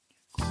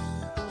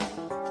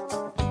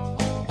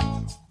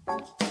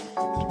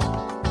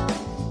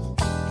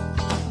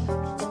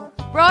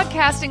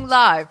Broadcasting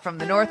live from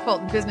the North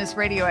Fulton Business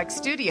Radio X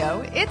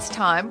studio, it's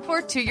time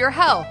for To Your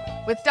Health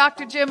with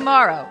Dr. Jim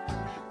Morrow.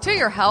 To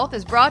Your Health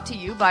is brought to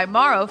you by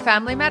Morrow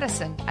Family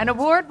Medicine, an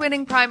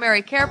award-winning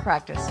primary care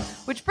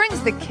practice, which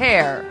brings the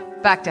care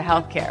back to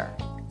healthcare.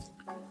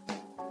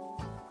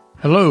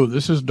 Hello,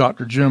 this is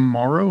Dr. Jim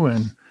Morrow,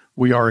 and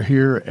we are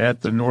here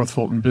at the North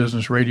Fulton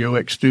Business Radio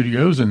X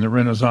studios in the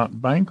Renaissance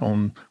Bank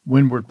on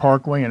Windward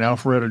Parkway in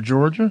Alpharetta,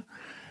 Georgia.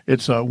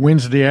 It's a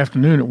Wednesday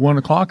afternoon at 1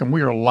 o'clock, and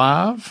we are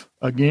live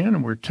again,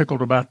 and we're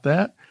tickled about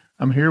that.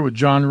 I'm here with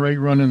John Ray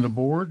running the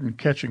board and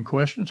catching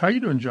questions. How you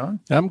doing,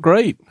 John? I'm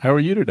great. How are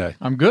you today?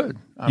 I'm good.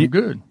 I'm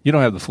good. You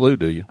don't have the flu,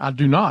 do you? I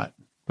do not.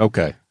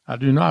 Okay. I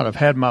do not. I've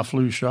had my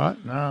flu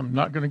shot. Now I'm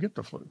not going to get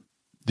the flu.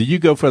 Do you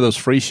go for those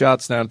free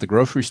shots down at the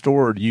grocery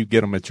store, or do you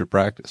get them at your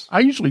practice?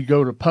 I usually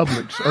go to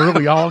Publix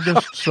early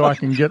August so I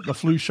can get the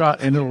flu shot,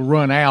 and it'll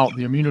run out.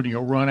 The immunity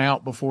will run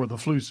out before the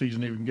flu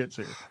season even gets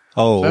here.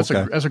 Oh,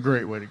 so that's a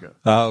great way to go.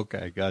 Oh,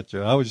 okay,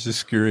 gotcha. I was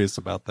just curious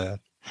about that.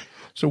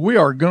 So we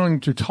are going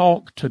to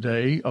talk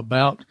today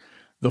about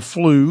the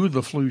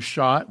flu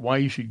shot, why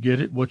you should get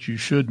it, what you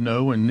should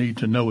know and need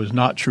to know is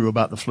not true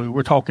about the flu.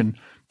 We're talking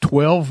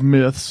 12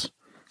 myths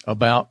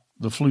about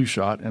the flu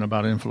shot and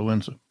about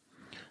influenza.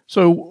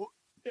 So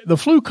the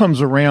flu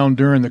comes around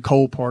during the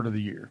cold part of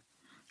the year.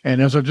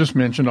 And as I just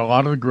mentioned, a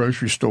lot of the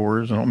grocery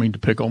stores, I don't mean to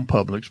pick on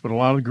Publix, but a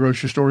lot of the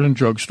grocery stores and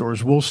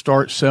drugstores will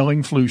start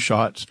selling flu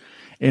shots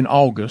in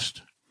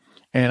August.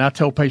 And I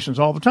tell patients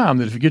all the time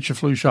that if you get your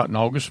flu shot in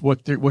August,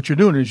 what you're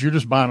doing is you're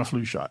just buying a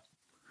flu shot.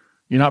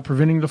 You're not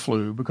preventing the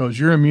flu because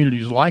your immunity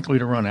is likely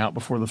to run out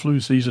before the flu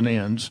season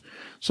ends.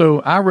 So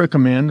I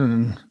recommend,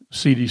 and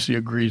CDC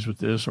agrees with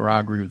this, or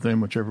I agree with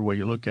them, whichever way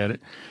you look at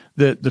it,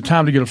 that the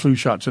time to get a flu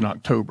shot is in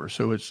October.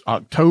 So it's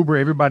October.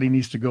 Everybody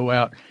needs to go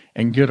out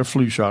and get a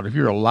flu shot. If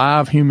you're a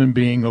live human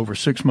being over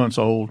 6 months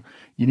old,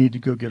 you need to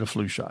go get a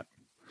flu shot.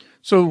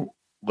 So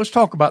let's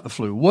talk about the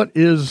flu. What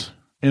is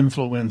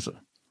influenza?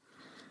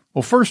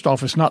 Well, first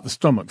off, it's not the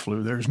stomach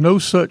flu. There's no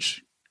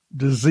such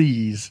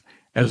disease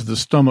as the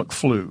stomach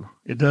flu.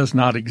 It does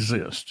not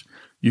exist.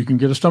 You can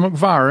get a stomach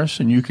virus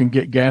and you can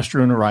get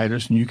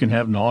gastroenteritis and you can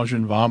have nausea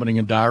and vomiting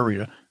and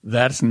diarrhea.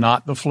 That's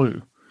not the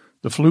flu.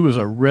 The flu is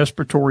a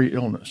respiratory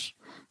illness.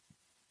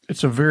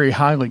 It's a very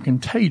highly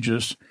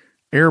contagious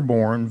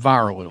airborne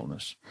viral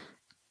illness.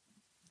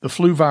 The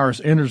flu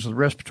virus enters the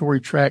respiratory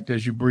tract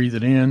as you breathe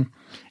it in,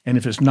 and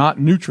if it's not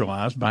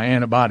neutralized by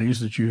antibodies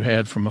that you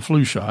had from a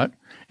flu shot,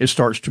 it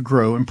starts to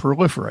grow and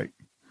proliferate.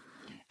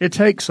 It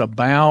takes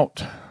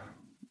about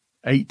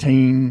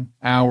 18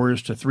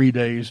 hours to 3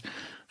 days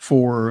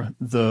for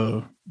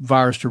the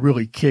virus to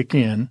really kick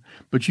in,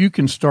 but you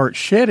can start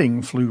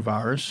shedding flu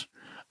virus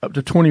up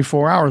to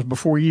 24 hours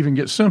before you even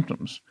get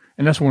symptoms.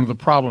 And that's one of the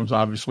problems,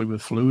 obviously,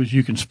 with flu is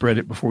you can spread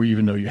it before you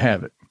even know you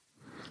have it.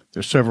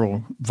 There's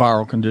several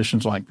viral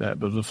conditions like that,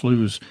 but the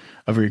flu is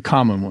a very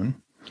common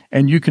one.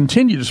 And you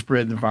continue to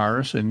spread the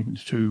virus and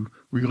to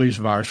release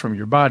virus from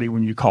your body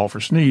when you cough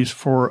or sneeze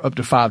for up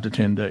to 5 to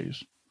 10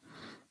 days.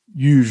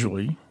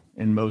 Usually,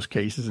 in most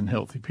cases in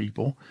healthy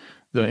people,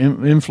 the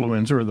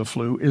influenza or the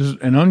flu is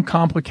an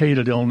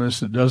uncomplicated illness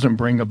that doesn't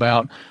bring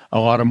about a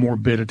lot of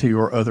morbidity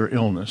or other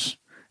illness.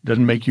 It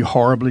doesn't make you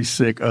horribly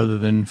sick other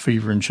than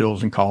fever and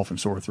chills and cough and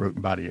sore throat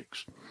and body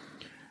aches.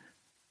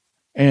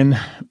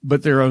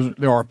 But there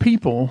are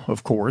people,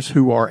 of course,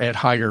 who are at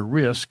higher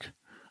risk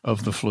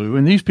of the flu,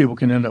 and these people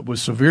can end up with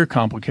severe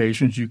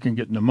complications. You can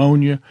get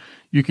pneumonia,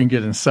 you can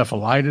get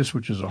encephalitis,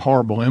 which is a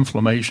horrible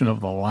inflammation of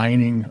the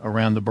lining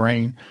around the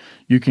brain.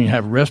 You can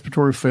have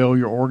respiratory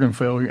failure, organ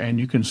failure, and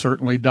you can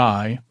certainly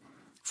die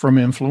from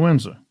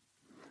influenza.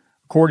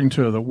 According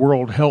to the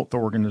World Health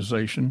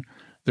Organization,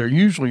 there are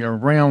usually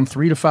around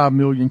 3 to 5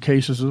 million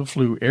cases of the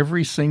flu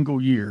every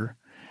single year,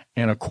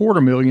 and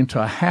 250,000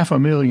 to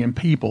 500,000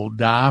 people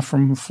die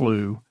from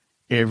flu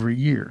every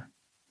year.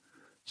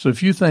 So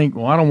if you think,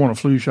 well, I don't want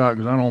a flu shot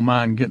because I don't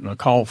mind getting a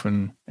cough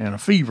and a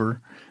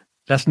fever,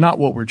 that's not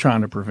what we're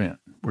trying to prevent.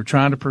 We're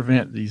trying to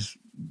prevent these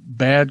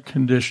bad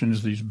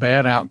conditions, these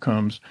bad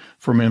outcomes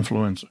from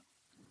influenza.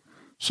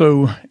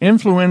 So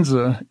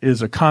influenza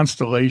is a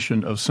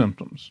constellation of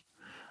symptoms.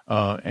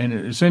 And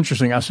it's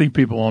interesting. I see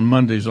people on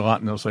Mondays a lot,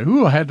 and they'll say,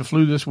 "Ooh, I had the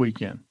flu this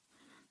weekend."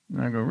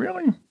 And I go,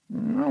 "Really?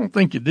 I don't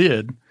think you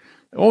did."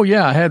 "Oh,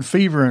 yeah, I had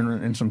fever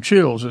and some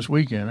chills this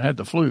weekend. I had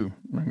the flu."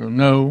 And I go,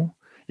 "No.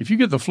 If you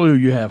get the flu,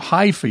 you have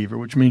high fever,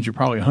 which means you're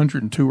probably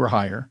 102 or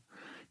higher.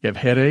 You have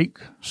headache,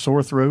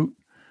 sore throat,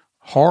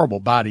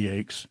 horrible body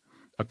aches,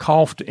 a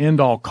cough to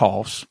end all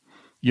coughs.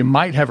 You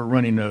might have a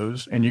runny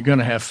nose, and you're going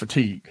to have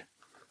fatigue.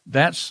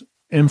 That's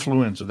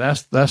influenza.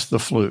 That's the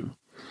flu.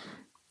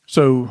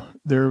 So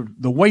the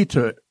way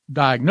to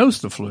diagnose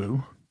the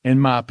flu, in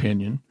my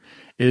opinion,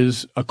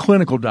 is a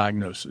clinical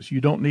diagnosis.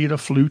 You don't need a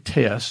flu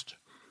test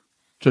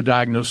to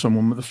diagnose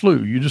someone with the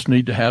flu. You just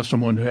need to have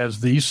someone who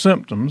has these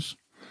symptoms,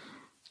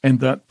 and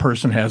that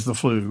person has the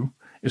flu,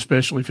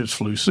 especially if it's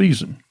flu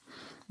season.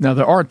 Now,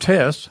 there are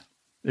tests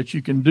that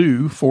you can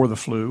do for the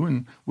flu,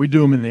 and we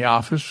do them in the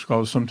office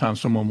because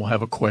sometimes someone will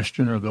have a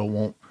question or they'll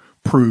want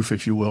proof,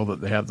 if you will,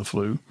 that they have the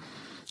flu,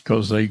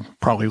 because they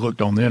probably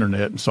looked on the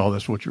internet and saw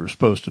that's what you were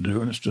supposed to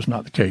do, and it's just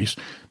not the case.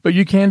 But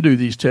you can do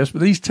these tests,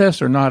 but these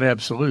tests are not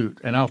absolute.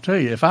 And I'll tell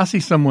you, if I see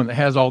someone that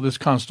has all this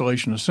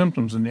constellation of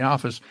symptoms in the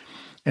office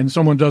and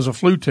someone does a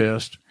flu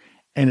test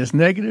and it's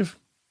negative,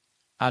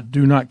 I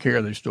do not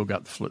care. They still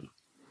got the flu.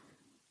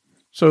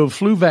 So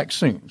flu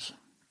vaccines.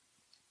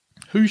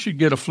 Who should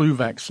get a flu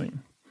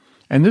vaccine?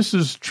 And this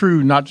is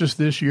true not just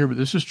this year, but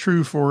this is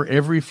true for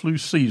every flu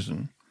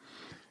season.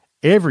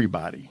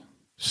 Everybody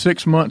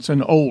 6 months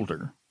and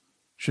older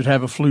should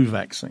have a flu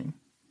vaccine.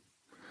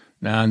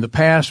 Now, in the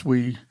past,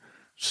 we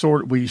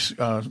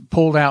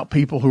pulled out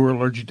people who are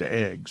allergic to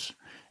eggs,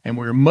 and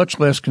we're much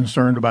less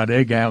concerned about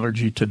egg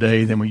allergy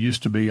today than we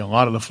used to be. A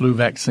lot of the flu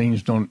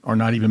vaccines are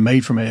not even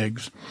made from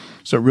eggs,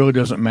 so it really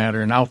doesn't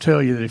matter. And I'll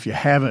tell you that if you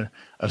have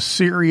a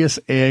serious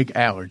egg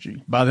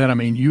allergy, by that I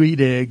mean you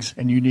eat eggs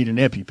and you need an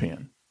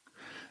EpiPen,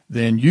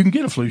 then you can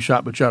get a flu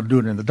shot, but you have to do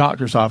it in the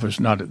doctor's office,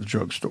 not at the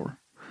drugstore,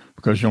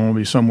 because you want to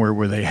be somewhere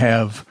where they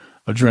have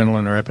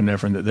adrenaline or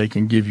epinephrine that they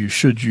can give you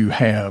should you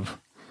have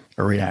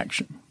a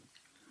reaction.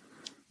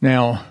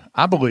 Now,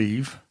 I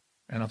believe,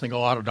 and I think a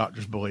lot of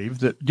doctors believe,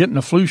 that getting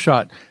a flu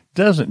shot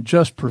doesn't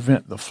just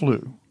prevent the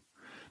flu,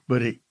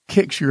 but it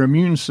kicks your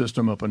immune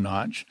system up a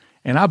notch,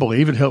 and I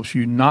believe it helps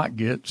you not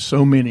get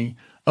so many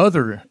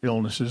other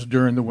illnesses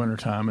during the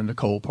wintertime and the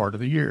cold part of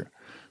the year.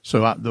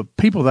 So the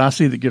people that I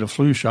see that get a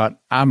flu shot,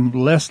 I'm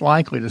less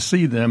likely to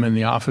see them in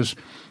the office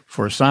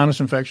for sinus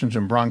infections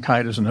and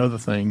bronchitis and other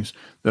things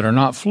that are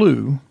not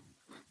flu,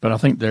 but I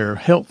think they're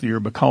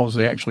healthier because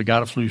they actually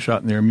got a flu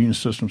shot and their immune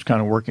system's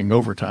kind of working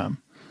overtime.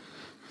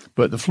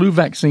 But the flu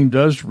vaccine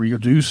does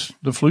reduce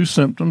the flu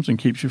symptoms and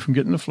keeps you from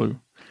getting the flu.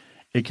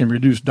 It can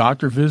reduce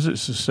doctor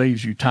visits. It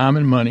saves you time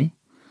and money.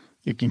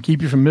 It can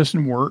keep you from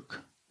missing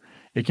work.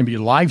 It can be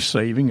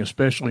life-saving,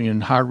 especially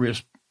in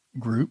high-risk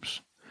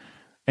groups.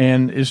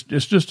 And it's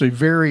just a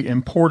very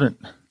important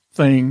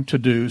thing to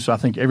do. So I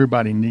think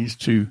everybody needs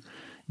to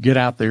get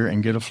out there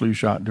and get a flu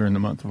shot during the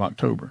month of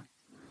October.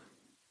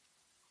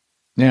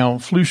 Now,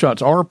 flu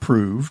shots are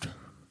approved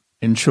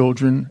in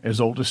children as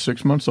old as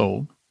 6 months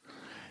old.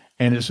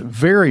 And it's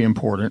very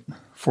important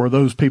for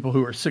those people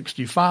who are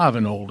 65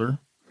 and older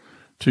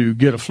to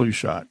get a flu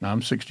shot. Now,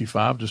 I'm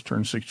 65, just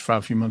turned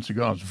 65 a few months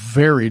ago. I was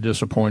very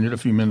disappointed a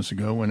few minutes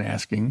ago when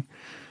asking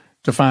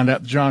to find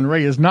out that John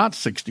Ray is not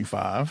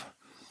 65.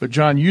 But,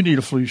 John, you need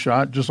a flu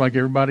shot just like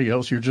everybody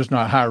else. You're just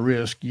not high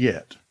risk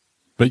yet.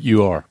 But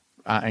you are.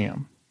 I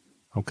am.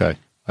 Okay.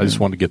 I just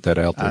want to get that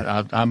out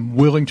there. I'm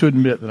willing to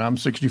admit that I'm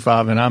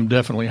 65, and I'm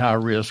definitely high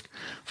risk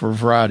for a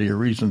variety of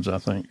reasons, I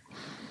think.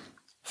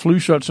 Flu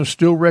shots are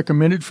still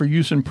recommended for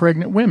use in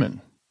pregnant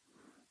women,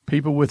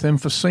 people with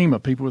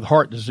emphysema, people with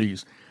heart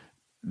disease.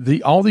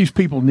 All these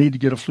people need to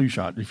get a flu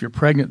shot. If you're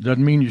pregnant, it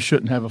doesn't mean you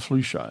shouldn't have a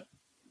flu shot.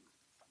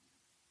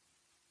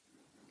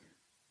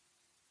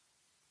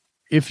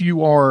 If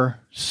you are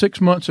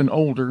 6 months and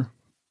older,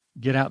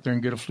 get out there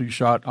and get a flu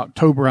shot.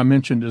 October, I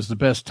mentioned, is the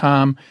best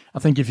time. I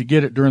think if you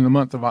get it during the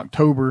month of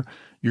October,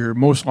 you're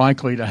most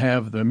likely to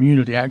have the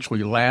immunity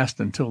actually last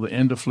until the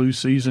end of flu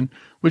season,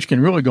 which can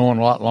really go on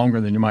a lot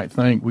longer than you might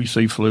think. We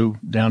see flu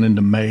down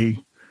into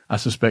May. I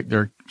suspect there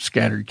are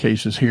scattered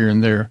cases here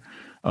and there,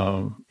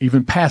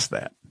 even past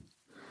that.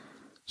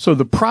 So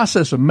the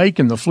process of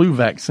making the flu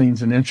vaccine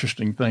is an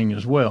interesting thing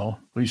as well.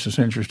 At least it's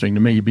interesting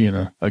to me, being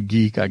a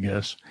geek, I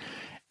guess,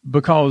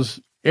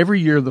 because every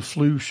year the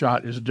flu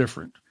shot is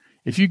different.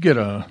 If you get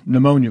a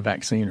pneumonia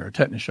vaccine or a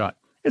tetanus shot,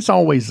 it's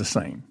always the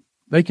same.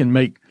 They can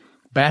make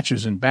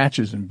batches and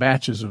batches and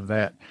batches of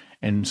that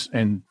and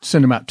send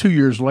them out 2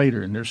 years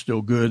later, and they're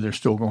still good. They're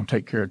still going to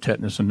take care of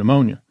tetanus and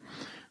pneumonia.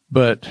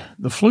 But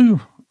the flu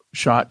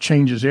shot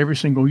changes every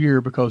single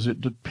year because it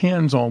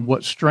depends on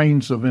what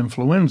strains of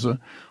influenza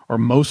are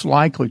most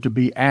likely to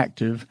be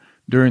active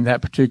during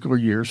that particular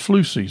year's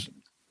flu season.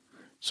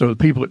 So the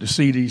people at the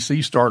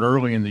CDC start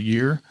early in the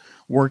year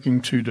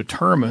working to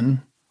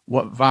determine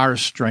what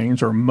virus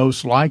strains are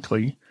most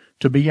likely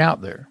to be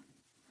out there.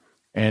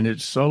 And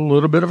it's a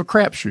little bit of a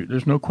crapshoot.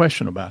 There's no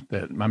question about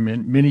that. I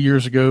mean, many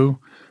years ago,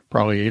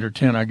 probably 8 or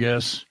 10, I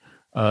guess,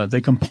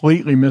 they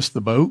completely missed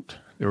the boat.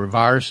 There were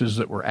viruses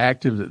that were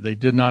active that they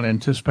did not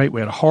anticipate.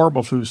 We had a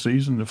horrible flu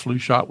season. The flu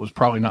shot was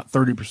probably not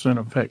 30%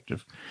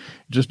 effective.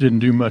 It just didn't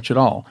do much at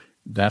all.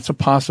 That's a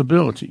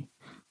possibility.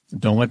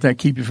 Don't let that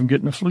keep you from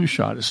getting a flu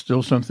shot. It's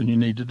still something you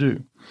need to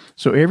do.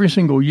 So every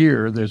single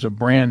year, there's a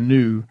brand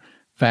new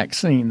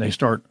vaccine. They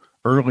start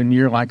early in the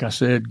year, like I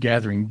said,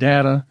 gathering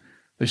data.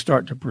 They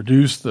start to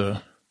produce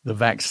the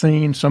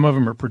vaccine. Some of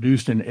them are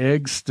produced in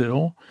eggs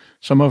still.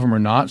 Some of them are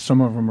not. Some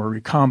of them are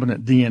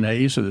recombinant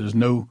DNA, so there's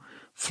no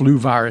flu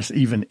virus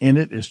even in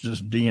it. It's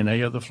just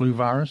DNA of the flu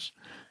virus.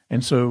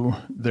 And so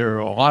there are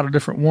a lot of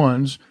different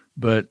ones,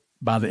 but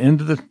by the end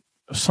of the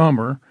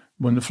summer,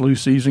 when the flu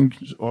season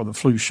or the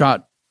flu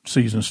shot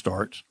season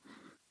starts,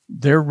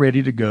 they're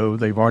ready to go.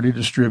 They've already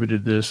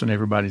distributed this, and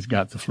everybody's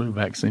got the flu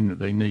vaccine that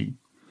they need.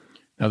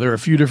 Now, there are a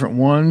few different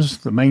ones.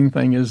 The main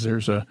thing is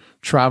there's a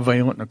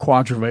trivalent and a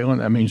quadrivalent.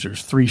 That means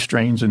there's 3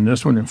 strains in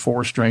this one and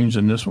 4 strains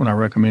in this one. I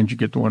recommend you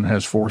get the one that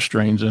has 4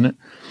 strains in it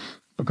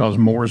because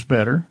more is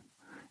better.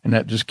 And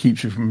that just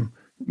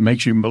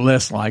makes you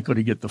less likely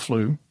to get the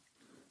flu.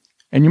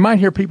 And you might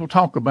hear people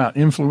talk about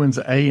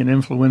influenza A and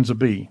influenza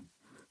B.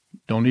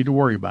 Don't need to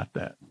worry about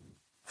that.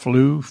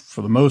 Flu,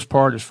 for the most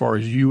part, as far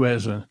as you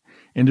as an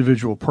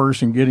individual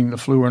person getting the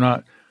flu or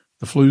not,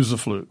 the flu's the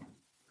flu.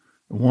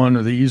 One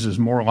of these is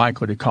more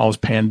likely to cause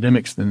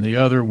pandemics than the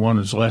other. One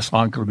is less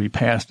likely to be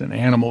passed in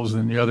animals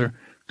than the other.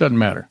 Doesn't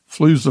matter.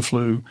 Flu's the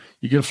flu.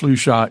 You get a flu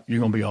shot, you're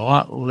going to be a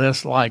lot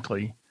less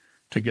likely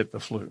to get the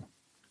flu.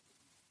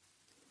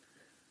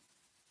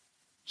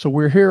 So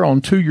we're here on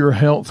To Your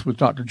Health with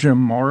Dr. Jim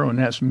Morrow, and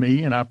that's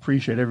me, and I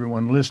appreciate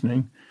everyone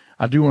listening.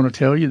 I do want to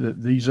tell you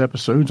that these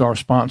episodes are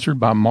sponsored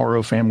by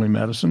Morrow Family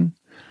Medicine.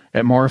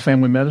 At Morrow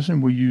Family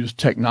Medicine, we use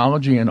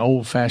technology and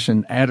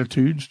old-fashioned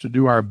attitudes to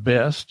do our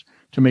best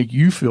to make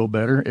you feel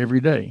better every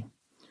day.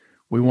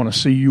 We want to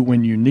see you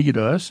when you need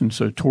us, and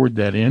so toward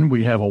that end,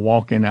 we have a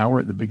walk-in hour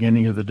at the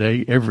beginning of the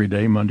day, every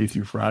day, Monday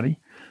through Friday.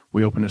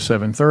 We open at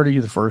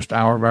 7:30. The first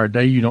hour of our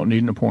day, you don't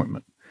need an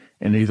appointment.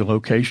 In either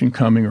location,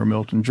 Cumming or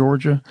Milton,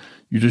 Georgia,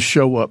 you just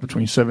show up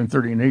between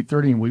 7:30 and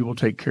 8:30, and we will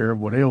take care of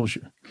what ails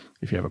you.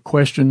 If you have a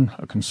question,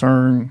 a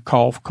concern,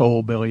 cough,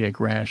 cold, bellyache,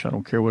 rash, I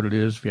don't care what it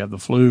is. If you have the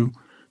flu,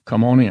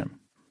 come on in.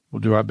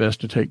 We'll do our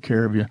best to take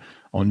care of you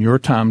on your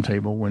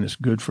timetable when it's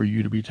good for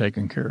you to be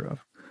taken care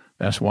of.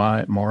 That's why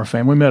at Morrow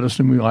Family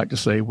Medicine, we like to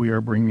say we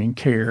are bringing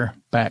care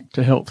back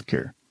to health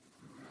care.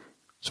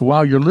 So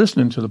while you're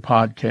listening to the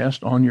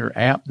podcast on your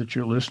app that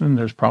you're listening,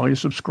 there's probably a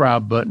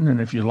subscribe button.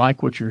 And if you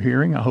like what you're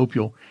hearing, I hope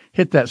you'll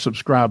hit that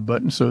subscribe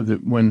button so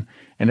that when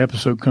an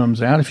episode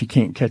comes out, if you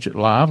can't catch it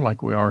live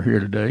like we are here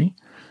today,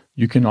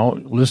 you can all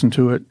listen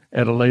to it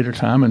at a later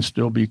time and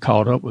still be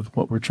caught up with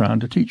what we're trying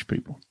to teach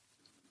people.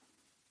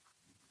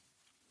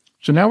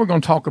 So now we're going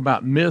to talk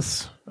about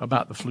myths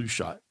about the flu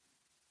shot.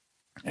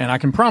 And I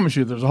can promise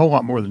you there's a whole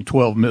lot more than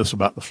 12 myths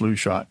about the flu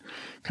shot.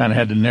 Kind of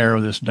had to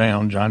narrow this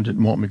down. John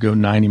didn't want me to go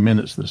 90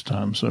 minutes this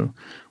time. So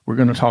we're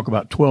going to talk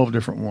about 12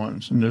 different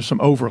ones. And there's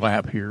some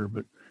overlap here,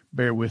 but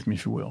bear with me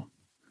if you will.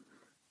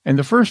 And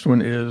the first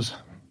one is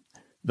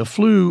the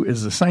flu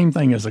is the same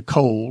thing as a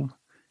cold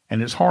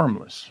and it's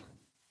harmless.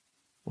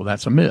 Well,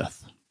 that's a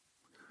myth.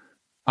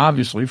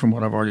 Obviously, from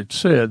what I've already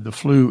said, the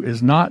flu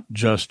is not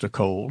just a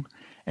cold,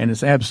 and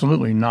it's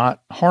absolutely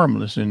not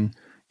harmless in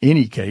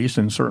any case,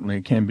 and certainly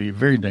it can be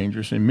very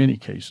dangerous in many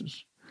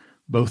cases.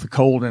 Both the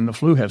cold and the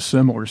flu have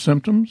similar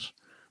symptoms,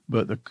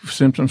 but the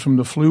symptoms from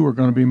the flu are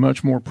going to be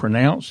much more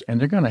pronounced, and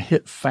they're going to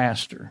hit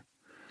faster.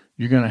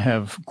 You're going to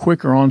have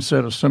quicker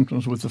onset of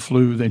symptoms with the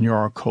flu than you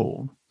are a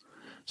cold.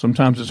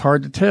 Sometimes it's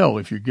hard to tell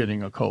if you're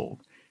getting a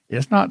cold.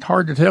 It's not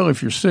hard to tell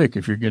if you're sick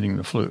if you're getting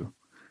the flu.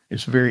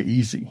 It's very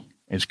easy.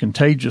 It's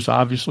contagious,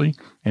 obviously,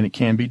 and it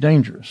can be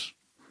dangerous.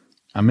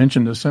 I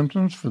mentioned the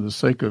symptoms for the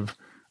sake of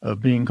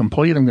being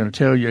complete. I'm going to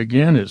tell you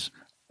again, is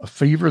a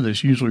fever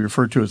that's usually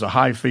referred to as a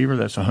high fever.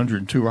 That's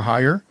 102 or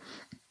higher.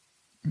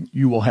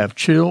 You will have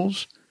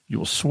chills. You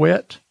will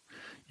sweat.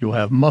 You'll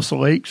have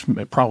muscle aches,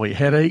 probably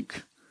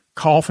headache,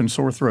 cough, and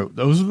sore throat.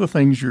 Those are the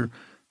things you're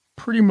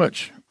pretty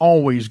much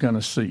always going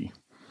to see.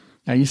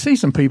 Now, you see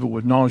some people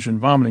with nausea and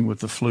vomiting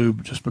with the flu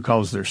just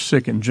because they're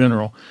sick in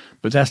general,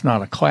 but that's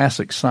not a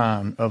classic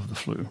sign of the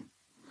flu.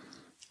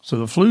 So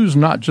the flu is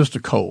not just a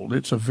cold.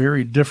 It's a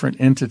very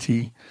different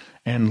entity,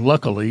 and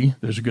luckily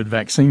there's a good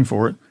vaccine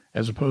for it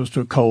as opposed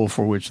to a cold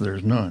for which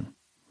there's none.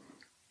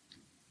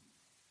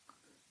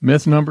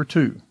 Myth number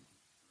 2,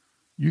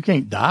 you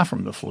can't die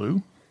from the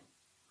flu.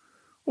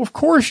 Well, of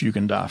course you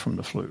can die from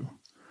the flu.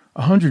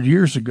 100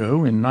 years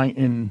ago in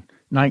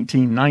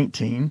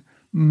 1919,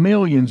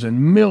 millions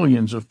and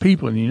millions of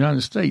people in the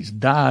United States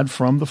died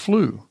from the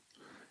flu.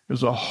 It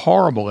was a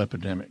horrible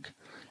epidemic.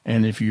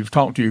 And if you've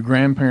talked to your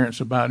grandparents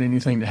about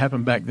anything that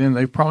happened back then,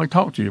 they've probably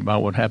talked to you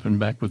about what happened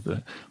back with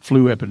the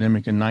flu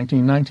epidemic in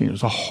 1919. It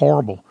was a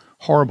horrible,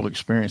 horrible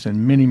experience,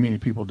 and many, many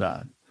people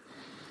died.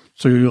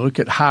 So you look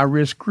at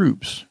high-risk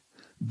groups,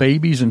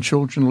 babies and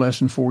children less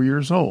than 4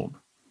 years old.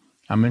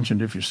 I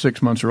mentioned if you're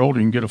 6 months or older,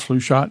 you can get a flu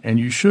shot, and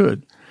you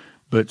should.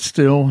 But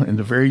still, in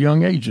the very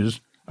young ages,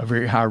 a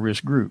very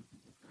high-risk group.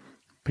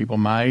 People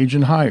my age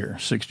and higher,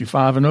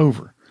 65 and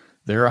over,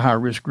 they're a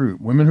high-risk group.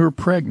 Women who are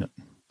pregnant,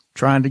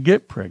 trying to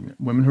get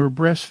pregnant, women who are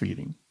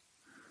breastfeeding.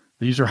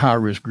 These are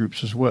high-risk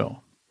groups as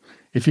well.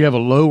 If you have a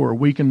low or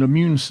weakened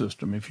immune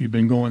system, if you've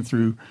been going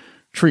through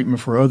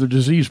treatment for other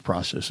disease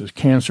processes,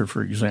 cancer,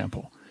 for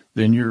example,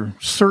 then you're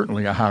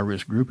certainly a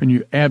high-risk group, and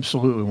you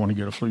absolutely want to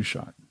get a flu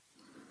shot.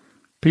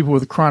 People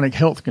with a chronic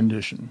health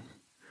condition,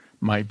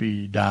 might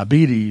be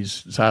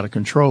diabetes, it's out of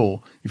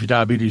control. If your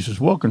diabetes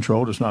is well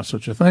controlled, it's not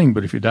such a thing,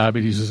 but if your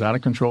diabetes is out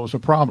of control, it's a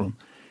problem.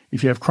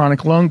 If you have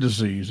chronic lung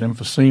disease,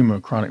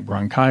 emphysema, chronic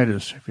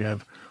bronchitis, if you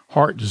have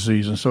heart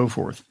disease and so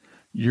forth,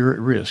 you're at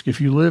risk.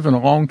 If you live in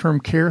a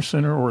long-term care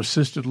center or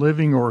assisted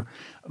living or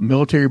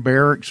military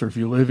barracks, or if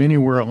you live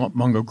anywhere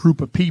among a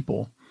group of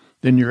people,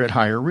 then you're at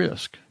higher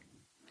risk.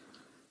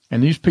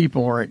 And these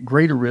people are at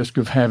greater risk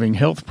of having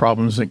health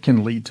problems that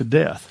can lead to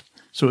death.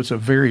 So it's a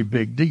very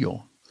big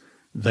deal.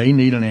 They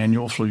need an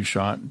annual flu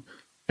shot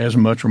as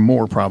much or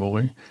more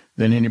probably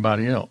than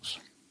anybody else.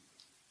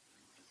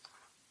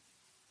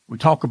 We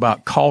talk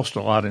about cost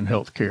a lot in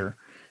healthcare,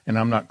 and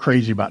I'm not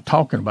crazy about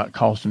talking about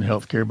cost in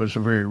healthcare, but it's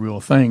a very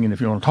real thing. And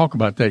if you want to talk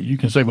about that, you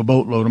can save a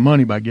boatload of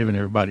money by giving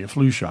everybody a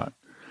flu shot,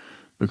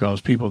 because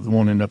people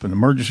won't end up in the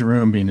emergency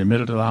room, being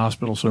admitted to the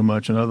hospital so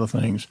much and other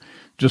things,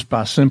 just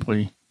by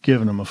simply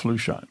giving them a flu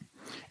shot.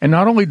 And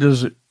not only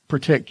does it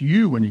protect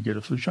you when you get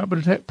a flu shot,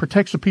 but it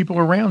protects the people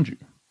around you.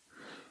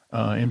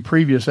 In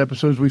previous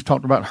episodes, we've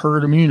talked about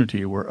herd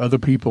immunity, where other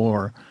people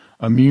are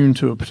immune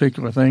to a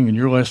particular thing and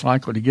you're less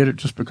likely to get it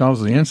just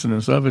because the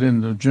incidence of it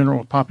in the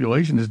general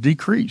population is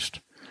decreased.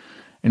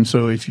 And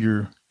so if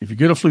you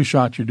get a flu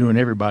shot, you're doing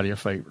everybody a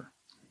favor.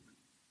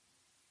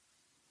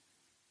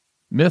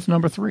 Myth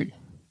number 3.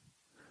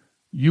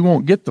 You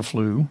won't get the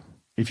flu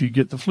if you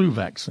get the flu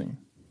vaccine.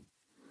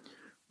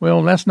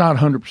 Well, that's not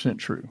 100%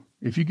 true.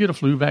 If you get a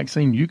flu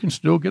vaccine, you can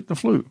still get the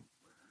flu.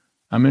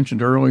 I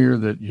mentioned earlier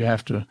that you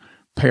have to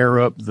pair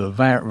up the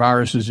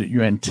viruses that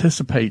you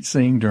anticipate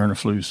seeing during a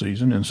flu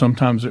season, and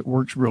sometimes it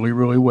works really,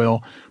 really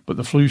well, but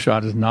the flu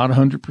shot is not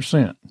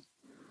 100%.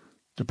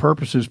 The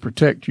purpose is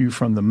protect you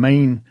from the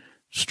main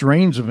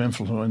strains of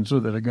influenza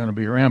that are going to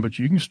be around, but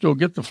you can still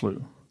get the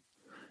flu.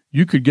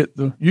 You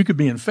could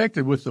be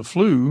infected with the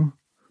flu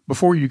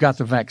before you got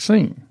the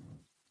vaccine.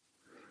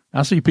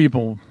 I see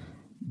people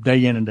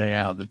day in and day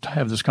out that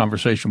have this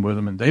conversation with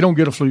them, and they don't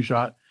get a flu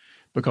shot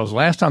because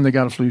last time they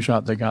got a flu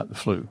shot, they got the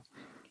flu.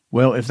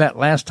 Well, if that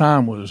last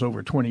time was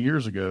over 20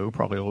 years ago,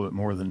 probably a little bit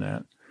more than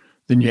that,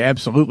 then you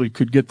absolutely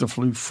could get the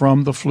flu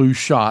from the flu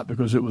shot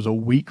because it was a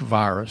weak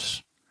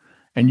virus,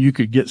 and you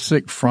could get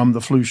sick from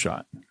the flu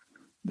shot.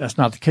 That's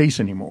not the case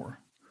anymore.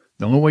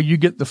 The only way you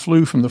get the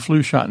flu from the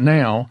flu shot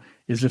now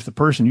is if the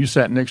person you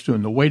sat next to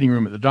in the waiting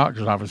room at the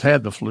doctor's office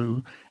had the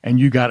flu and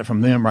you got it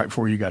from them right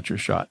before you got your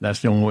shot. That's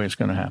the only way it's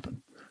going to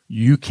happen.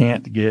 You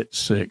can't get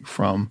sick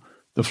from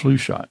the flu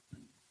shot.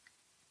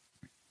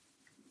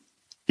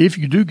 If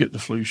you do get the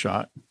flu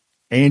shot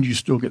and you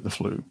still get the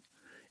flu,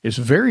 it's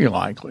very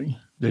likely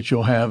that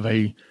you'll have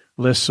a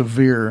less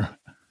severe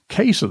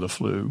case of the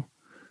flu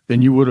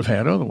than you would have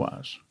had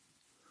otherwise.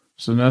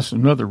 So that's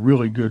another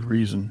really good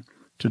reason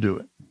to do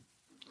it.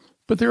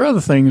 But there are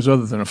other things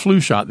other than a flu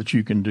shot that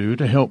you can do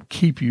to help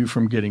keep you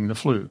from getting the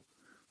flu.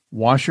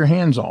 Wash your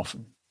hands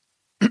often.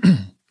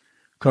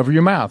 Cover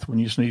your mouth when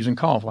you sneeze and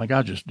cough like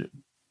I just did.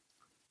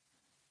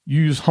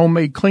 Use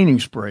homemade cleaning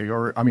spray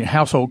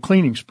household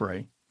cleaning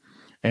spray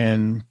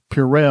and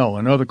Purell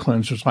and other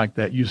cleansers like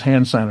that. Use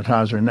hand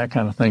sanitizer and that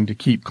kind of thing to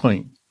keep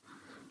clean.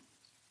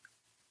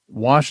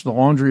 Wash the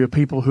laundry of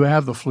people who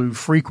have the flu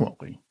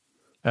frequently.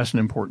 That's an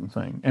important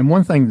thing. And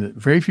one thing that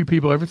very few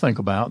people ever think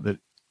about that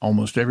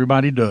almost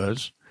everybody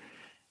does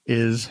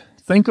is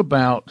think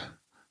about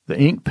the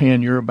ink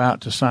pen you're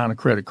about to sign a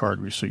credit card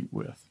receipt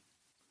with.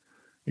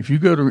 If you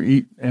go to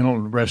eat in a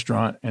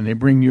restaurant and they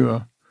bring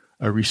you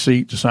a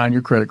receipt to sign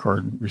your credit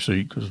card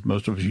receipt, because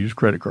most of us use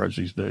credit cards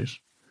these days,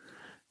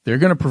 they're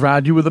going to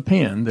provide you with a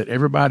pen that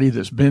everybody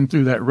that's been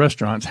through that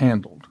restaurant's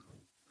handled.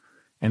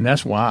 And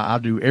that's why I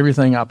do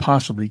everything I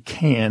possibly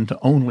can to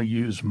only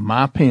use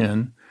my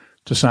pen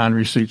to sign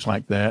receipts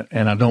like that,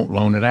 and I don't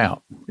loan it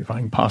out if I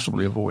can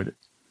possibly avoid it.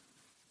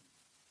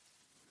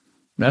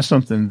 That's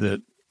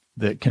something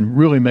that can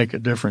really make a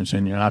difference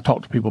in you. And I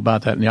talk to people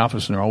about that in the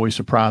office, and they're always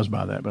surprised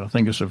by that. But I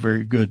think it's a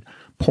very good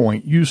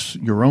point. Use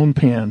your own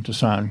pen to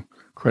sign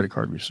credit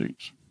card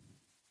receipts.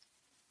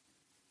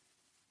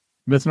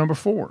 Myth number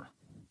 4.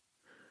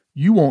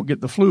 You won't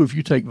get the flu if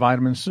you take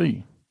vitamin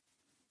C.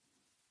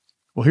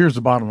 Well, here's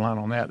the bottom line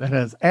on that. That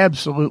has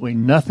absolutely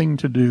nothing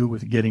to do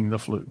with getting the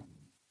flu.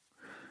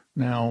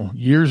 Now,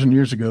 years and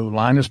years ago,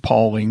 Linus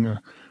Pauling,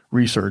 a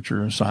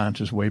researcher and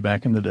scientist way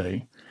back in the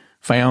day,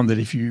 found that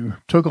if you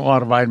took a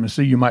lot of vitamin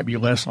C, you might be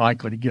less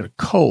likely to get a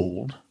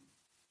cold.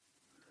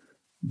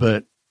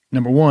 But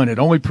number one, it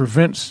only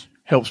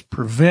helps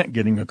prevent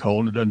getting a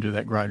cold. It doesn't do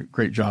that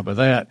great job of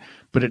that,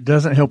 but it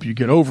doesn't help you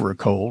get over a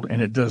cold,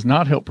 and it does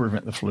not help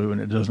prevent the flu, and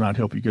it does not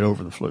help you get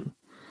over the flu.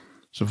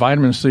 So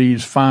vitamin C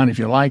is fine if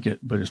you like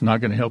it, but it's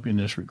not going to help you in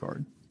this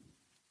regard.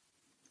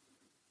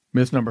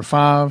 Myth number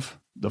 5,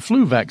 the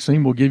flu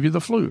vaccine will give you the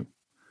flu.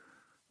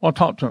 Well, I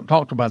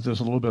talked about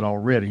this a little bit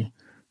already,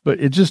 but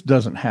it just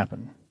doesn't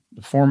happen.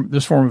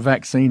 This form of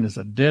vaccine is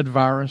a dead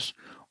virus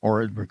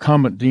or a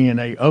recombinant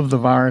DNA of the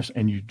virus,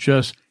 and you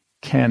just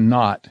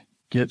cannot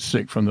get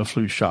sick from the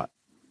flu shot.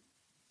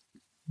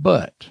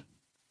 But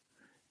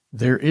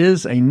there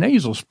is a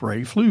nasal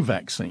spray flu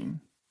vaccine,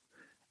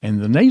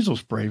 and the nasal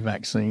spray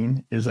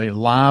vaccine is a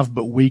live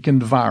but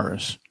weakened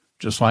virus,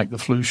 just like the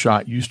flu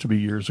shot used to be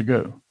years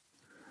ago.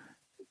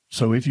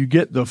 So if you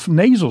get the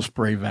nasal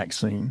spray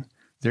vaccine,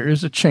 there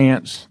is a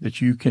chance that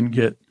you can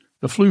get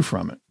the flu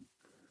from it.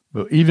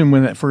 But even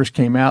when that first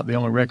came out, they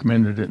only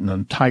recommended it in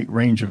a tight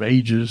range of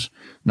ages,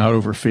 not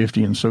over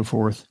 50 and so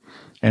forth.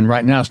 And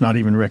right now it's not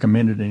even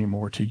recommended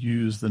anymore to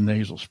use the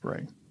nasal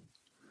spray.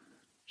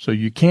 So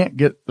you can't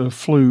get the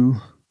flu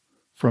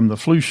from the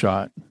flu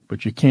shot,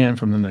 but you can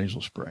from the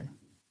nasal spray.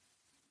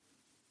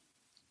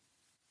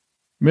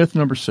 Myth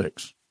number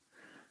 6.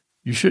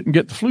 You shouldn't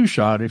get the flu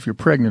shot if you're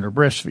pregnant or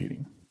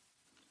breastfeeding.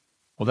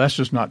 Well, that's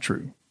just not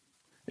true.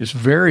 It's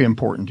very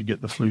important to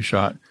get the flu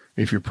shot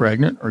if you're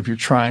pregnant or if you're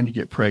trying to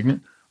get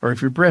pregnant or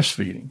if you're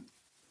breastfeeding.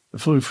 The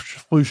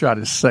flu shot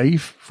is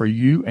safe for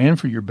you and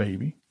for your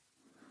baby.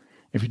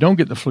 If you don't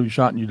get the flu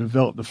shot and you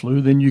develop the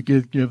flu, then you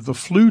give the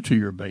flu to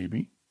your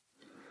baby.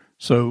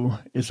 So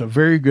it's a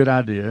very good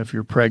idea if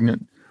you're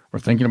pregnant or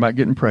thinking about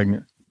getting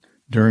pregnant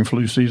during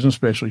flu season,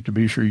 especially, to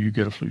be sure you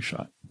get a flu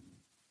shot.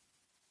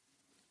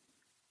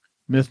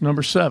 Myth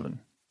number 7.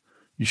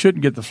 You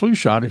shouldn't get the flu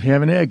shot if you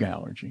have an egg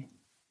allergy.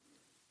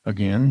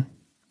 Again,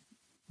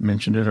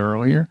 mentioned it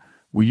earlier.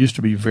 We used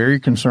to be very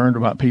concerned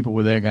about people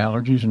with egg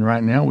allergies, and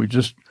right now we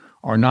just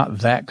are not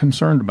that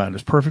concerned about it.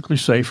 It's perfectly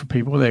safe for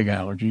people with egg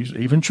allergies,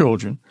 even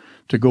children,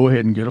 to go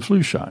ahead and get a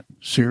flu shot.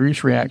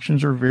 Serious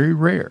reactions are very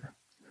rare.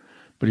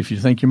 But if you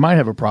think you might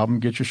have a problem,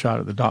 get your shot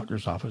at the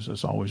doctor's office.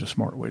 That's always a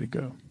smart way to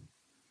go.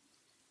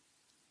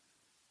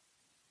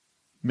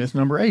 Myth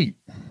number 8.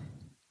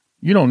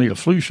 You don't need a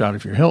flu shot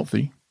if you're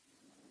healthy.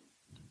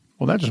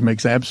 Well, that just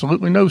makes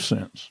absolutely no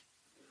sense,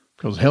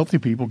 because healthy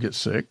people get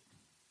sick.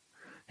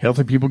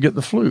 Healthy people get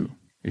the flu.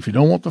 If you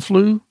don't want the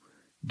flu,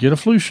 get a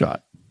flu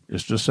shot.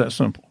 It's just that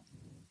simple.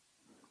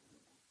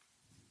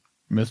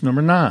 Myth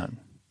number 9.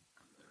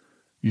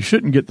 You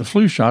shouldn't get the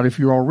flu shot if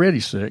you're already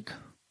sick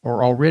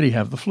or already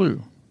have the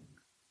flu.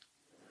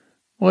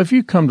 Well, if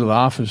you come to the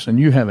office and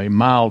you have a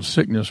mild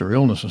sickness or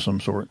illness of some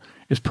sort,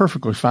 it's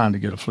perfectly fine to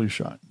get a flu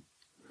shot.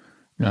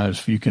 Now,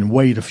 if you can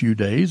wait a few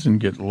days and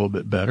get a little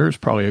bit better, it's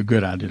probably a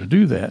good idea to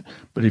do that.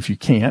 But if you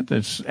can't,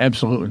 it's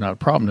absolutely not a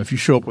problem. If you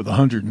show up with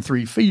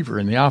 103 fever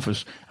in the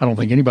office, I don't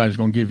think anybody's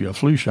going to give you a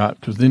flu shot,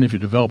 because then if you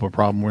develop a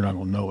problem, we're not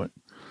going to know it.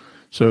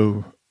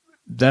 So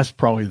that's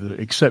probably the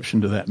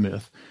exception to that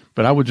myth.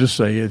 But I would just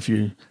say if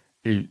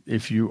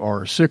you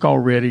are sick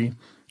already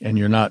and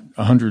you're not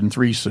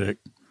 103 sick,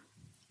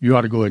 you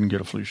ought to go ahead and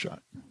get a flu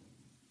shot.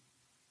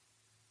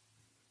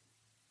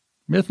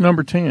 Myth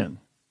number 10.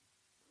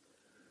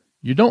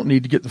 You don't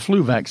need to get the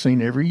flu vaccine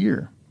every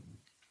year.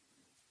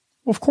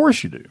 Well, of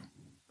course you do.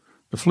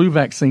 The flu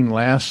vaccine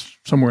lasts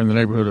somewhere in the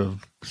neighborhood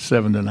of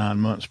 7 to 9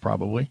 months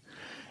probably.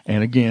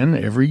 And again,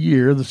 every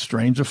year the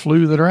strains of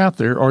flu that are out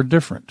there are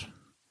different.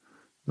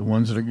 The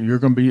ones that you're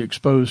going to be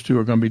exposed to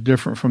are going to be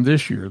different from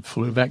this year. The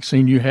flu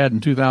vaccine you had in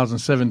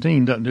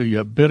 2017 doesn't do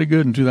you a bit of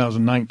good in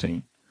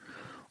 2019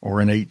 or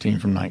in 18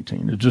 from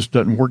 19. It just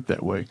doesn't work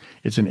that way.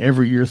 It's an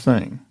every year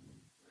thing.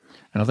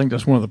 And I think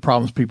that's one of the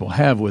problems people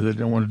have with it. They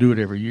don't want to do it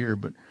every year.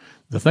 But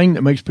the thing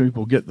that makes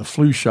people get the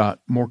flu shot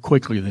more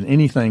quickly than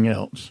anything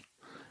else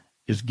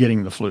is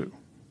getting the flu.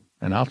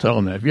 And I'll tell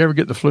them that. If you ever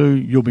get the flu,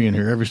 you'll be in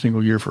here every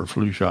single year for a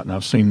flu shot. And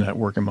I've seen that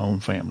work in my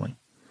own family.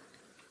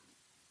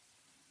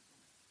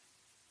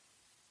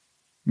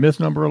 Myth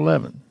number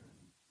 11.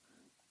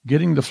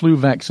 Getting the flu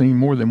vaccine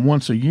more than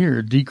once a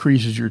year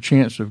decreases your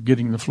chance of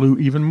getting the flu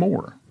even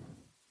more.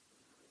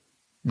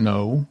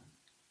 No,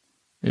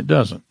 it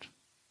doesn't.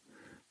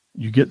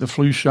 You get the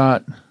flu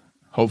shot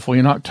hopefully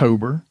in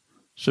October,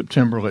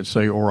 September, let's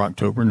say, or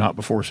October, not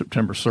before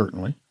September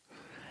certainly.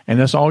 And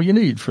that's all you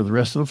need for the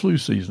rest of the flu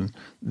season.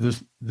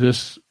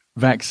 This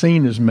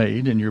vaccine is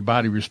made and your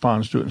body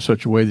responds to it in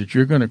such a way that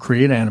you're going to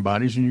create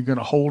antibodies and you're going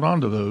to hold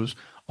on to those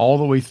all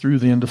the way through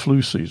the end of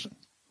flu season.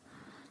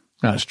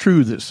 Now, it's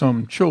true that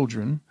some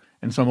children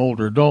and some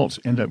older adults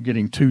end up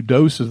getting 2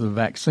 doses of the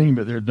vaccine,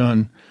 but they're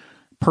done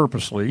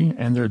purposely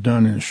and they're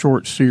done in a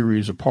short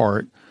series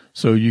apart,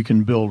 so you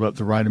can build up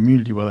the right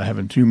immunity without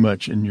having too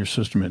much in your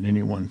system at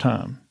any one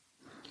time.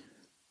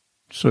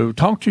 So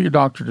talk to your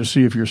doctor to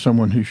see if you're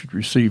someone who should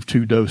receive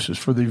 2 doses.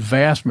 For the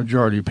vast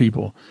majority of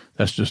people,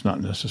 that's just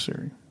not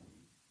necessary.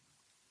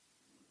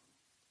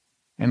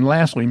 And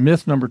lastly,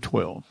 myth number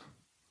 12.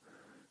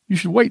 You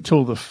should wait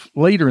till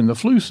later in the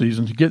flu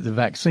season to get the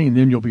vaccine,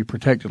 then you'll be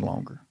protected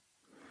longer.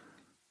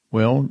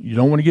 Well, you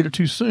don't want to get it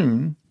too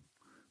soon,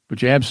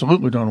 but you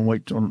absolutely don't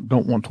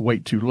want to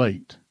wait too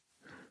late.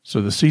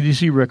 So the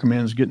CDC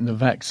recommends getting the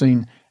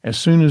vaccine as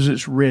soon as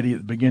it's ready at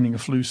the beginning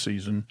of flu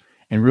season,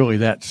 and really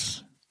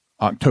that's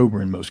October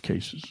in most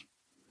cases.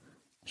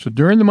 So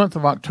during the month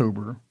of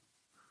October,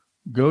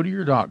 go to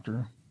your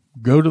doctor,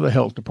 go to the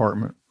health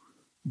department,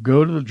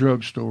 go to the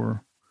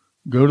drugstore,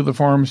 go to the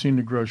pharmacy and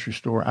the grocery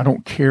store. I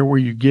don't care where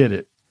you get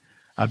it.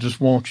 I just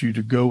want you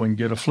to go and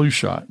get a flu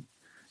shot.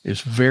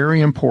 It's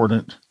very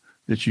important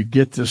that you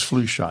get this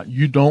flu shot.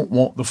 You don't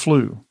want the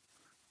flu.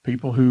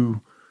 People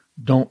who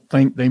don't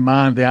think they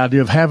mind the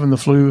idea of having the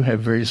flu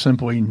have very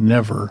simply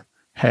never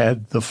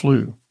had the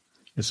flu.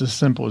 It's as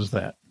simple as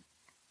that.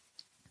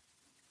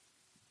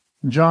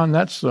 John,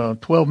 that's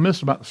 12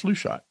 myths about the flu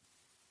shot.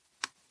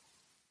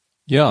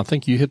 Yeah, I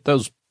think you hit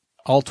those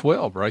all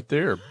 12 right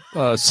there.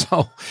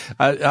 So,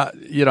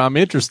 I'm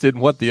interested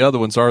in what the other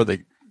ones are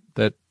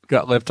that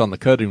got left on the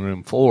cutting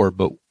room floor,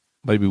 but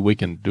maybe we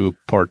can do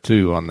a part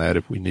 2 on that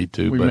if we need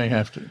to. We may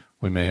have to.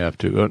 We may have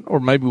to. Or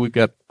maybe we've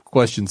got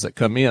questions that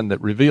come in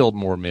that revealed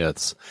more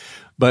myths.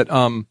 But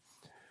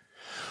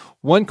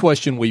one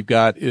question we've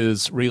got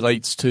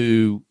relates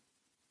to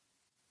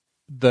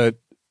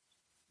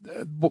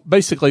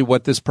basically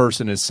what this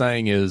person is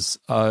saying is,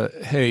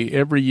 hey,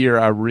 every year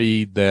I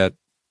read that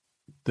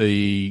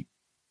this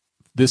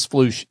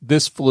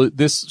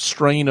year's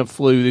strain of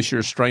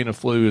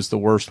flu is the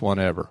worst one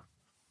ever.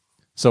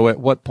 So at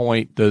what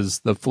point does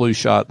the flu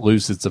shot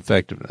lose its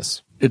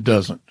effectiveness? It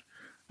doesn't.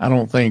 I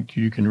don't think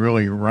you can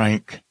really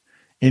rank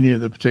any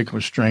of the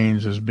particular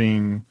strains as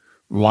being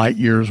light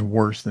years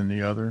worse than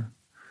the other.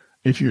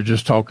 If you're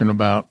just talking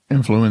about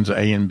influenza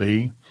A and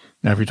B,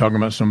 now if you're talking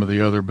about some of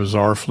the other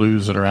bizarre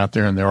flus that are out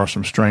there, and there are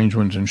some strange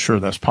ones, and sure,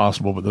 that's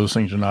possible, but those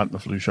things are not in the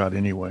flu shot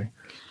anyway.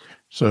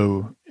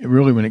 So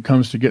really, when it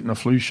comes to getting a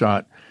flu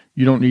shot,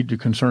 you don't need to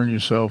concern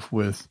yourself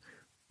with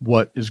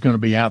what is going to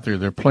be out there.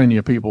 There are plenty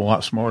of people a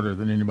lot smarter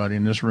than anybody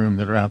in this room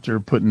that are out there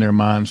putting their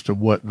minds to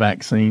what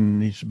vaccine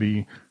needs to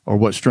be or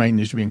what strain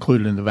needs to be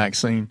included in the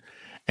vaccine.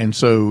 And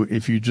so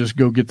if you just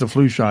go get the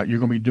flu shot, you're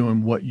going to be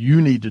doing what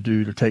you need to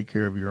do to take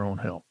care of your own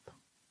health.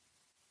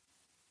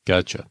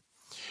 Gotcha.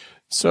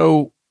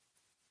 So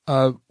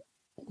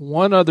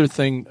one other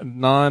thing,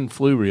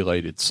 non-flu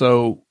related.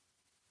 So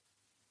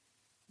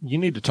you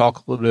need to talk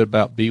a little bit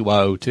about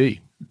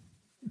BYOT.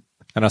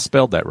 And I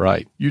spelled that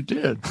right. You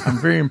did.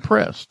 I'm very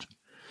impressed.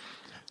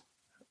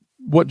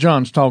 What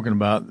John's talking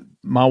about,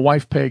 my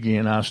wife Peggy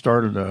and I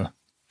started a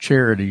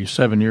charity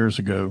 7 years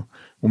ago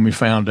when we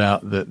found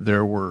out that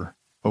there were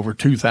over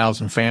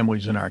 2,000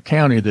 families in our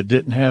county that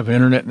didn't have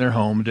internet in their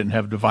home, didn't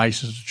have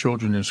devices the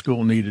children in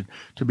school needed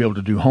to be able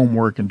to do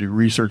homework and do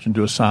research and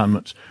do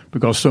assignments,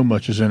 because so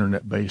much is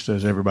internet-based,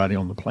 as everybody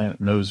on the planet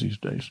knows these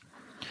days.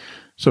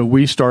 So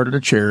we started a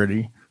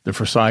charity, the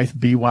Forsyth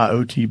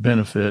BYOT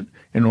Benefit,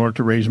 in order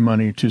to raise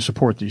money to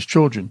support these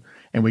children.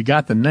 And we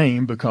got the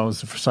name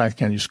because the Forsyth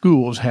County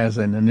Schools has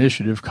an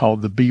initiative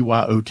called the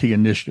BYOT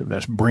Initiative.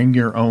 That's Bring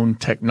Your Own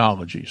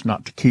Technology. It's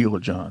not tequila,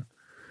 John.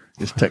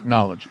 It's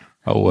technology.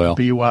 Oh, well.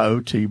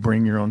 BYOT,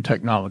 Bring Your Own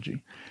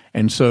Technology.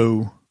 And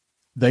so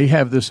they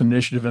have this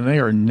initiative, and they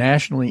are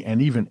nationally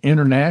and even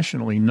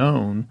internationally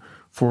known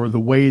for the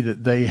way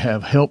that they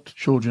have helped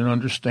children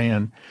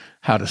understand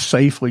how to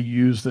safely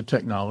use the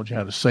technology,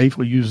 how to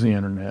safely use the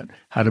internet,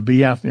 how to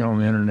be out there on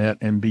the internet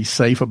and be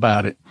safe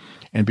about it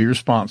and be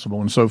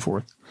responsible and so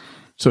forth.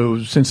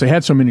 So since they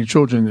had so many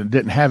children that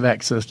didn't have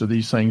access to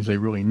these things they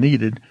really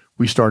needed,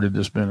 we started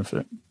this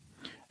benefit.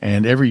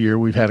 And every year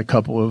we've had a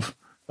couple of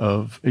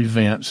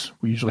events.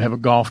 We usually have a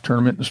golf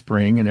tournament in the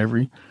spring, and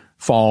every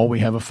fall we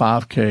have a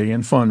 5K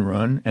and fun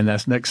run, and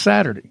that's next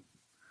Saturday.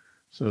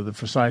 So the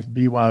Forsyth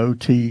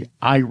BYOT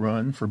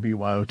I-Run for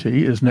BYOT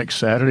is next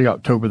Saturday,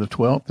 October the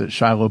 12th at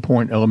Shiloh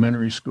Point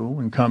Elementary School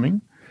in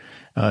Cumming.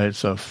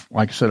 It's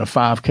like I said, a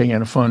 5K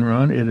and a fun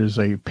run. It is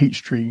a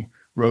Peachtree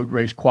Road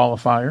Race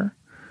qualifier.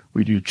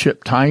 We do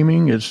chip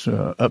timing. It's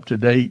up to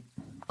date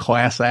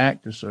class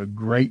act. It's a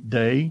great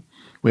day.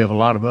 We have a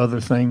lot of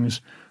other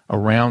things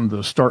around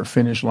the start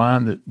finish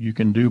line that you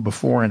can do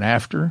before and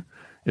after.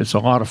 It's a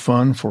lot of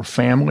fun for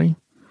family.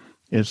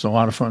 It's a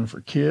lot of fun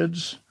for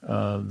kids.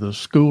 The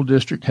school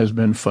district has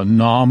been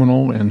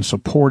phenomenal in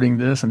supporting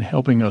this and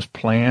helping us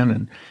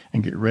plan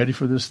and get ready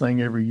for this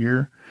thing every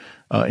year.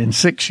 In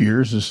 6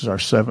 years, this is our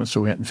seventh,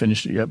 so we haven't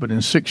finished it yet, but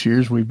in 6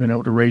 years, we've been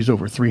able to raise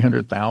over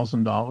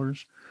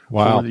 $300,000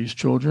 for these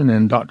children.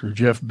 And Dr.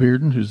 Jeff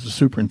Bearden, who's the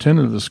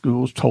superintendent of the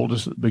schools, told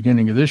us at the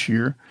beginning of this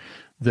year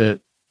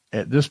that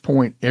at this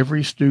point,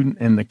 every student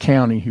in the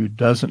county who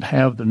doesn't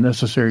have the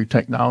necessary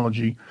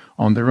technology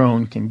on their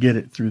own can get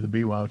it through the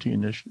BYOT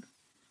initiative.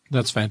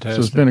 That's fantastic.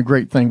 So it's been a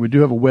great thing. We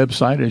do have a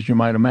website, as you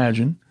might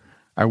imagine.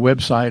 Our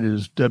website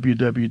is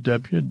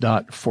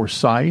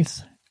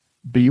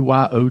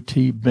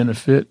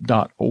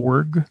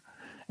www.forsythbyotbenefit.org.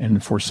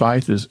 And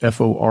Forsyth is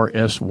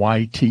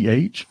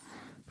Forsyth,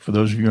 for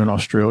those of you in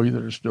Australia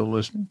that are still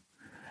listening.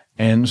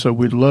 And so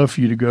we'd love for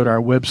you to go to our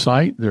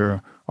website.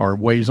 There are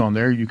ways on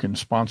there. You can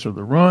sponsor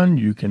the run.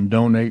 You can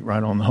donate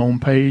right on the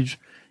homepage.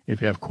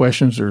 If you have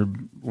questions, there are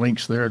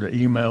links there to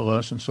email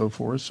us and so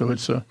forth. So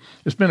it's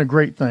been a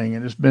great thing.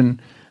 And it's been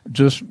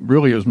just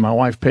really, it was my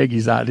wife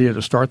Peggy's idea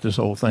to start this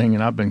whole thing.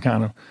 And I've been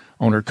kind of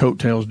on her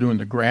coattails doing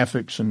the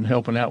graphics and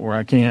helping out where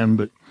I can.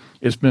 But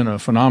it's been a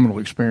phenomenal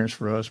experience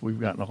for us. We've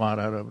gotten a lot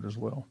out of it as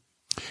well.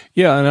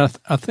 Yeah, and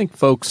I think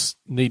folks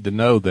need to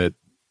know that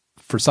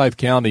Forsyth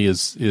County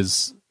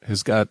has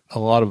got a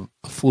lot of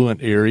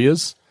affluent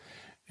areas,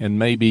 and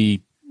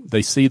maybe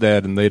they see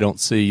that and they don't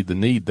see the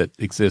need that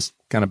exists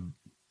kind of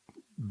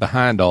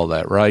behind all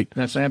that, right?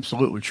 That's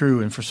absolutely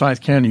true. In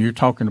Forsyth County, you're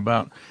talking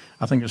about,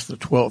 I think it's the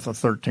 12th or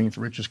 13th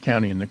richest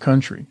county in the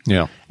country.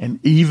 Yeah. And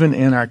even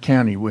in our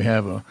county, we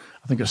have a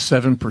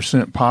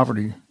 7%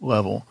 poverty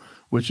level,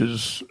 which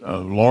is a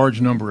large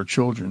number of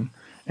children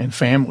and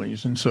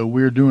families. And so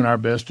we're doing our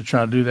best to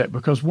try to do that,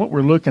 because what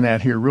we're looking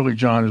at here really,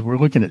 John, is we're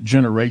looking at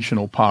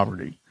generational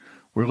poverty.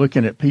 We're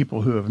looking at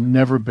people who have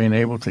never been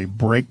able to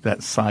break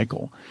that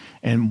cycle.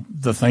 And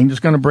the thing that's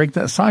going to break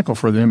that cycle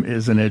for them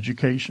is an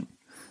education.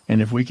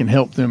 And if we can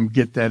help them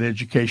get that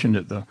education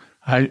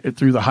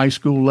through the high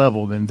school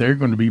level, then they're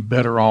going to be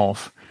better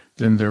off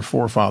than their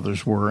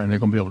forefathers were, and they're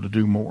going to be able to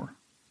do more.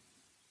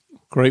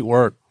 Great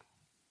work.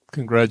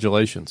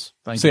 Congratulations.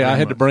 Thank you I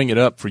had much. to bring it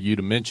up for you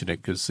to mention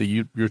it because,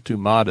 you're too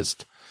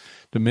modest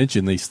to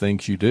mention these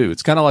things you do.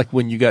 It's kind of like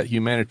when you got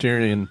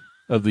Humanitarian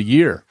of the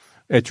Year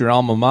at your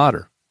alma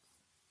mater.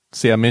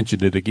 See, I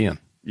mentioned it again.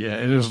 Yeah,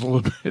 it is a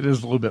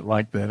little bit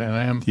like that, and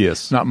I am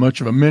Yes. not much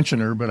of a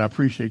mentioner, but I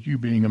appreciate you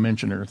being a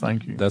mentioner.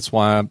 Thank you. That's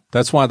why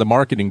the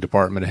marketing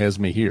department has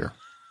me here.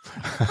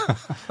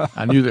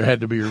 I knew there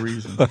had to be a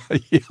reason.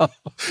 Yeah.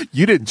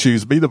 You didn't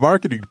choose me. The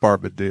marketing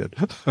department did.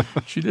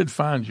 She did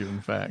find you,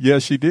 in fact.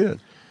 Yes, she did.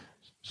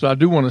 So I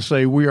do want to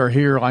say we are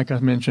here, like I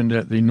mentioned,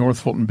 at the North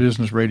Fulton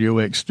Business Radio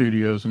X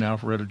studios in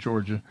Alpharetta,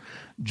 Georgia.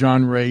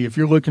 John Ray, if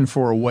you're looking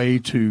for a way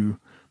to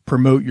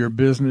promote your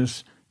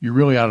business, you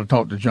really ought to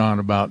talk to John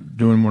about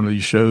doing one of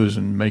these shows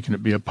and making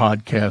it be a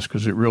podcast,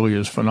 because it really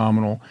is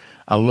phenomenal.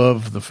 I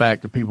love the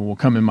fact that people will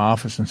come in my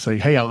office and say,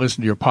 hey, I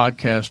listened to your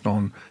podcast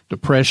on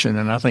depression,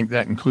 and I think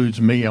that includes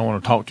me. I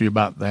want to talk to you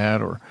about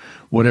that, or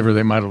whatever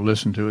they might have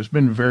listened to. It's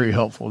been very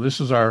helpful. This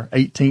is our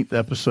 18th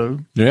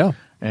episode. Yeah.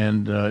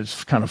 And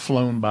it's kind of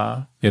flown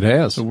by. It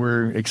has. So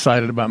we're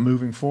excited about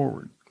moving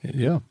forward.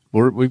 Yeah.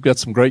 We've got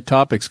some great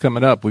topics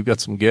coming up. We've got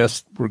some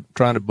guests we're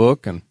trying to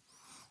book and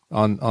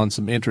on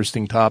some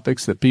interesting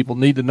topics that people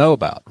need to know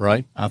about,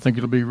 right? I think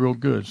it'll be real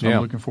good. So Yeah.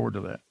 I'm looking forward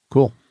to that.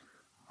 Cool.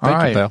 All Thank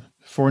right. you, pal.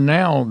 For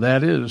now,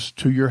 that is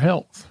To Your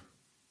Health.